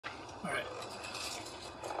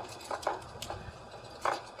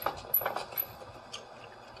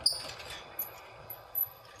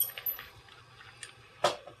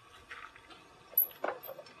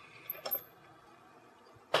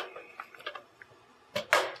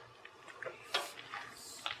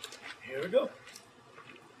there we go.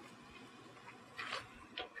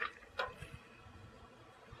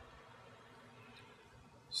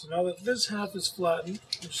 So now that this half is flattened,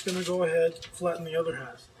 I'm just going to go ahead and flatten the other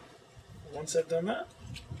half. Once I've done that,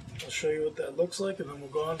 I'll show you what that looks like, and then we'll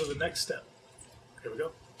go on to the next step. Here we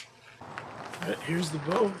go. Alright, here's the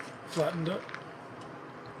bow flattened up.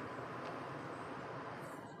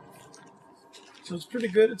 So it's pretty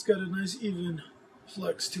good. It's got a nice even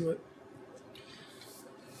flex to it.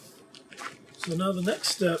 So now the next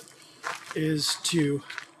step is to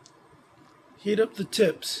heat up the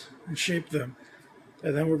tips and shape them,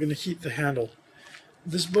 and then we're going to heat the handle.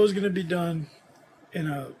 This bow is going to be done in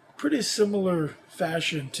a pretty similar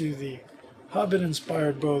fashion to the Hobbit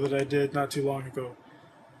inspired bow that I did not too long ago.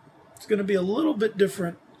 It's going to be a little bit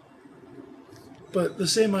different, but the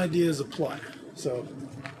same ideas apply. So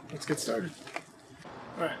let's get started.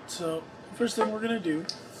 Alright, so first thing we're going to do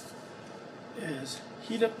is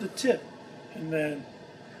heat up the tip and then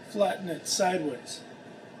flatten it sideways.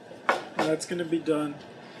 And that's going to be done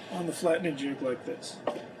on the flattening jig like this.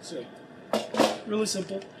 So, really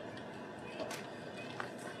simple.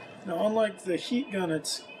 Now, unlike the heat gun,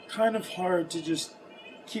 it's kind of hard to just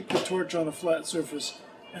keep the torch on a flat surface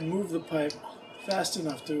and move the pipe fast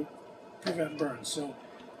enough to prevent burns. So,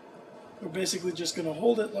 we're basically just going to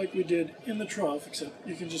hold it like we did in the trough, except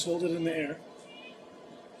you can just hold it in the air.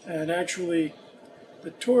 And actually,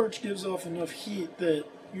 the torch gives off enough heat that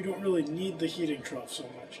you don't really need the heating trough so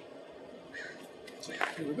much. So,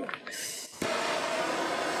 here we go.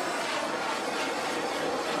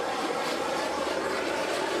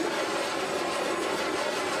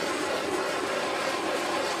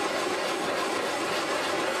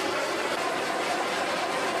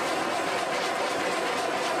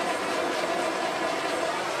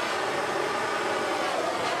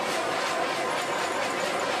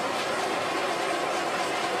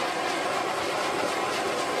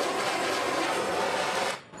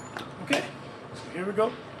 Here we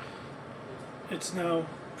go. It's now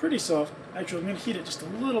pretty soft. Actually, I'm going to heat it just a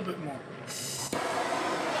little bit more.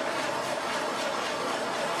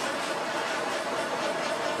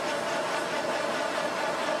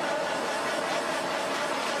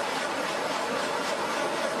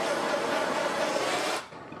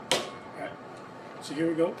 Alright, so here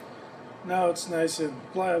we go. Now it's nice and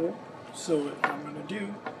pliable. So what I'm going to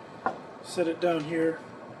do, set it down here.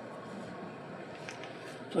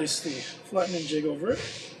 Place the flattening jig over it,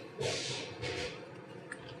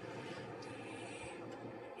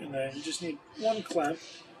 and then you just need one clamp.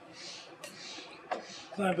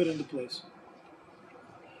 Clamp it into place.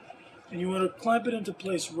 And you want to clamp it into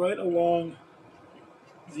place right along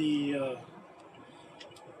the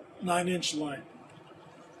 9-inch line.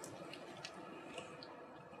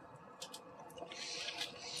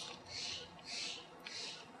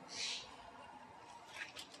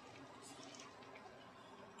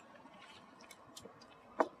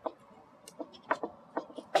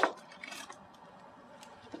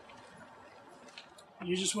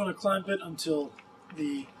 You just want to clamp it until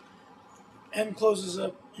the end closes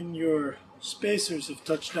up and your spacers have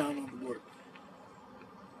touched down on the board.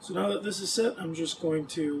 So now that this is set, I'm just going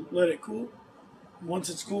to let it cool. Once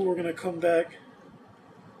it's cool, we're going to come back,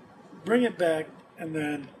 bring it back, and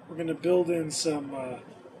then we're going to build in some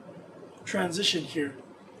transition here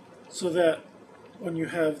so that when you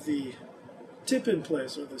have the tip in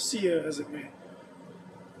place, or the SIA as it may,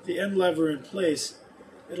 the end lever in place,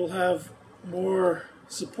 it'll have more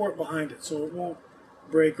support behind it so it won't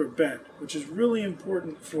break or bend, which is really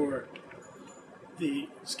important for the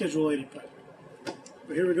Schedule 80 pipe.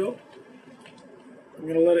 But here we go. I'm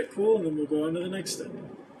going to let it cool and then we'll go on to the next step.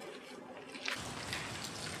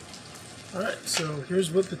 Alright, so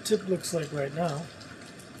here's what the tip looks like right now.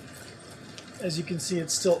 As you can see,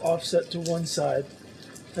 it's still offset to one side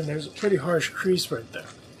and there's a pretty harsh crease right there.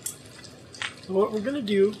 So what we're going to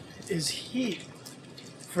do is heat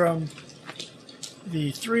from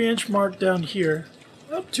the 3-inch mark down here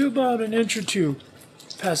up to about an inch or two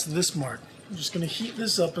past this mark. I'm just going to heat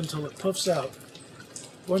this up until it puffs out.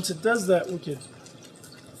 Once it does that, we can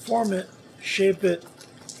form it, shape it,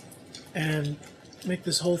 and make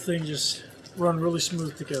this whole thing just run really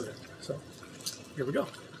smooth together. So here we go.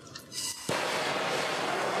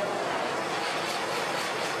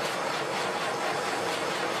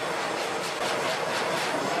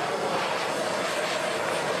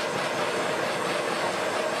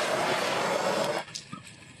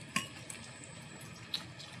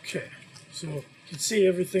 Okay, so you can see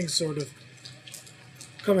everything sort of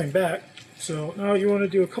coming back. So now you want to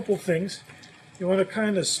do a couple things. You want to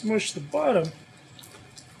kind of smush the bottom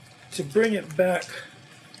to bring it back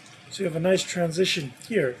so you have a nice transition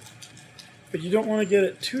here. but you don't want to get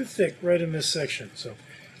it too thick right in this section. So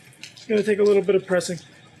it's going to take a little bit of pressing.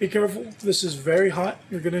 Be careful, this is very hot.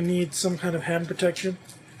 You're going to need some kind of hand protection.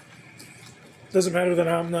 Doesn't matter that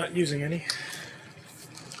I'm not using any.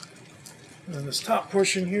 And then this top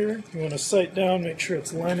portion here, you want to sight down, make sure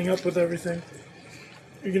it's lining up with everything.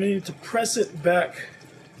 You're going to need to press it back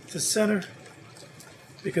to center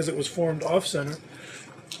because it was formed off center.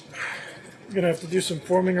 You're going to have to do some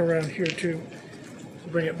forming around here too to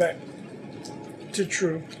bring it back to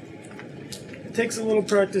true. It takes a little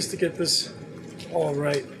practice to get this all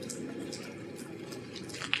right.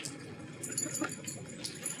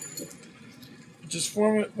 Just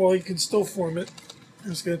form it while you can still form it.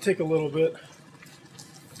 It's going to take a little bit.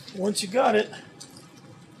 Once you got it,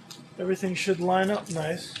 everything should line up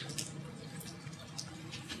nice.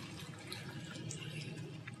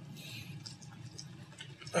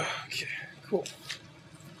 Okay, cool.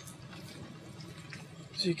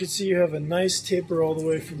 So you can see you have a nice taper all the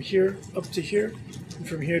way from here up to here, and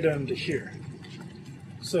from here down to here.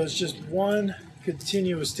 So it's just one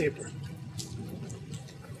continuous taper.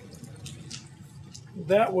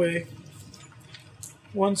 That way,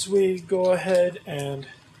 once we go ahead and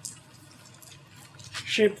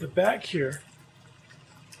shape the back here,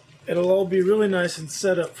 it'll all be really nice and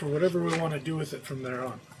set up for whatever we want to do with it from there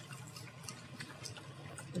on.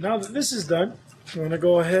 Now that this is done, we want to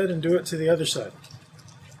go ahead and do it to the other side.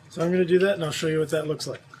 So I'm going to do that and I'll show you what that looks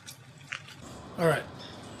like. Alright,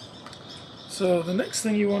 so the next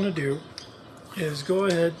thing you want to do is go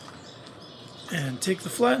ahead and take the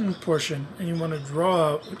flattened portion and you want to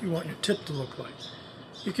draw out what you want your tip to look like.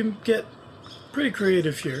 You can get pretty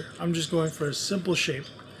creative here. I'm just going for a simple shape.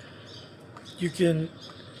 You can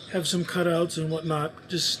have some cutouts and whatnot.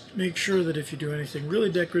 Just make sure that if you do anything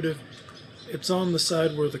really decorative, it's on the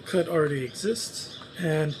side where the cut already exists.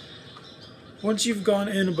 And once you've gone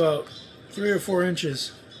in about 3 or 4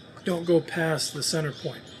 inches, don't go past the center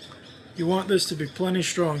point. You want this to be plenty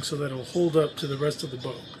strong so that it'll hold up to the rest of the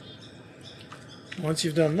bow. Once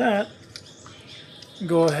you've done that,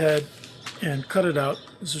 go ahead and cut it out.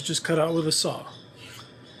 This is just cut out with a saw.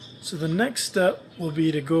 So the next step will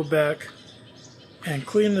be to go back and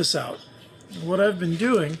clean this out. And what I've been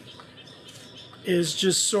doing is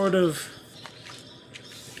just sort of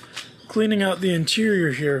cleaning out the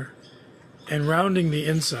interior here and rounding the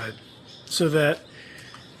inside so that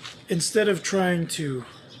instead of trying to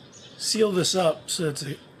seal this up so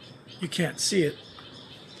that you can't see it,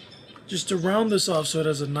 just to round this off so it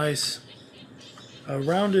has a nice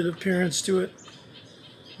rounded appearance to it,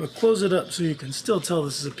 but close it up so you can still tell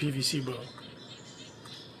this is a PVC bow.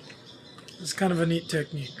 It's kind of a neat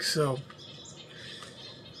technique, so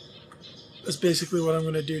that's basically what I'm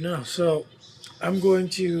going to do now. So I'm going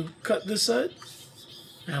to cut this side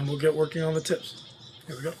and we'll get working on the tips.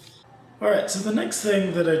 Here we go. Alright, so the next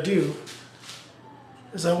thing that I do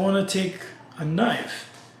is I want to take a knife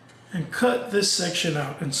and cut this section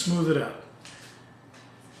out and smooth it out.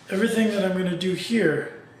 Everything that I'm going to do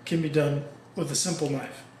here can be done with a simple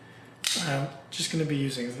knife. I'm just going to be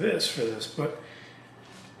using this for this, but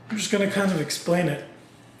I'm just going to kind of explain it.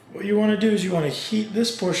 What you want to do is you want to heat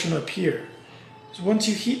this portion up here. So once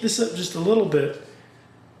you heat this up just a little bit,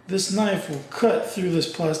 this knife will cut through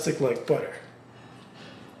this plastic like butter.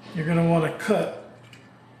 You're going to want to cut,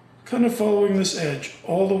 kind of following this edge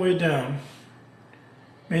all the way down,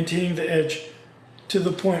 maintaining the edge to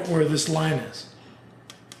the point where this line is.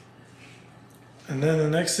 And then the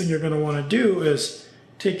next thing you're going to want to do is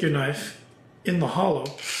take your knife in the hollow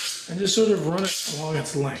and just sort of run it along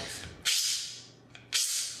its length.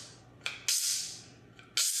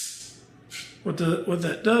 What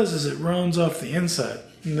that does is it rounds off the inside,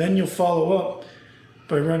 and then you'll follow up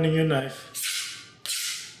by running your knife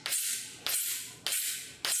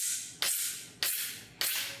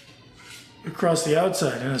across the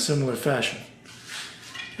outside in a similar fashion.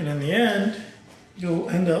 And in the end, you'll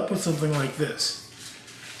end up with something like this.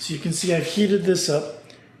 So you can see I've heated this up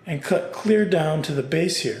and cut clear down to the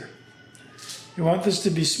base here. You want this to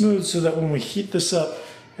be smooth so that when we heat this up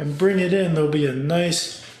and bring it in, there'll be a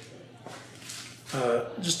nice,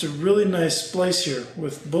 just a really nice splice here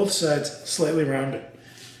with both sides slightly rounded.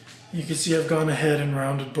 You can see I've gone ahead and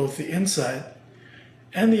rounded both the inside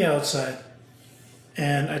and the outside,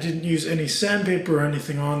 and I didn't use any sandpaper or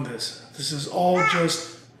anything on this. This is all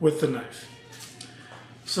just with the knife.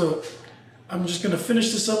 So I'm just going to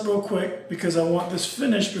finish this up real quick because I want this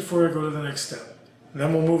finished before I go to the next step. And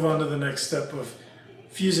then we'll move on to the next step of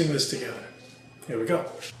fusing this together. Here we go.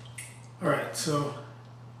 Alright, so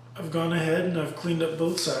I've gone ahead and I've cleaned up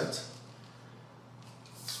both sides.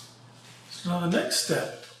 So now the next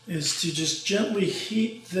step is to just gently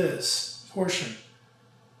heat this portion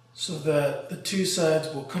so that the two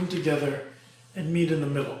sides will come together and meet in the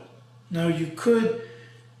middle. Now you could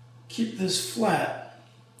keep this flat,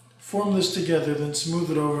 form this together, then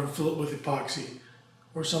smooth it over and fill it with epoxy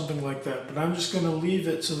or something like that. But I'm just going to leave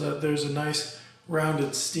it so that there's a nice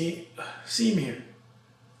rounded seam here.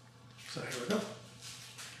 So here we go.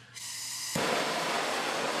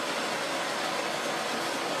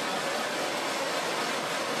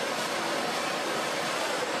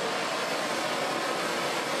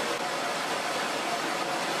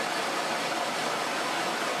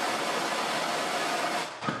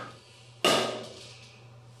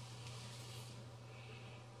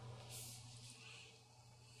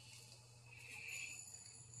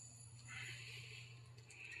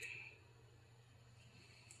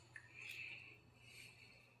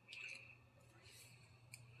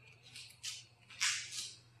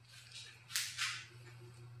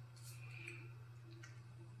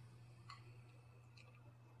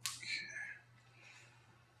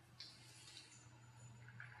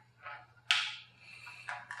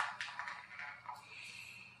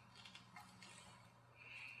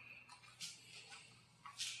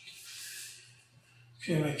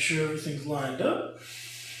 Okay, make sure everything's lined up.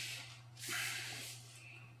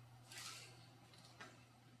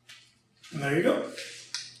 And there you go.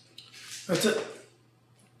 That's it.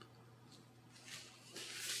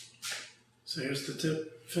 So here's the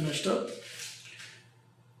tip finished up.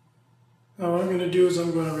 Now what I'm going to do is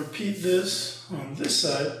I'm going to repeat this on this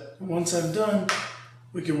side. And once I'm done,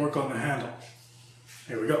 we can work on the handle.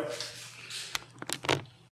 Here we go.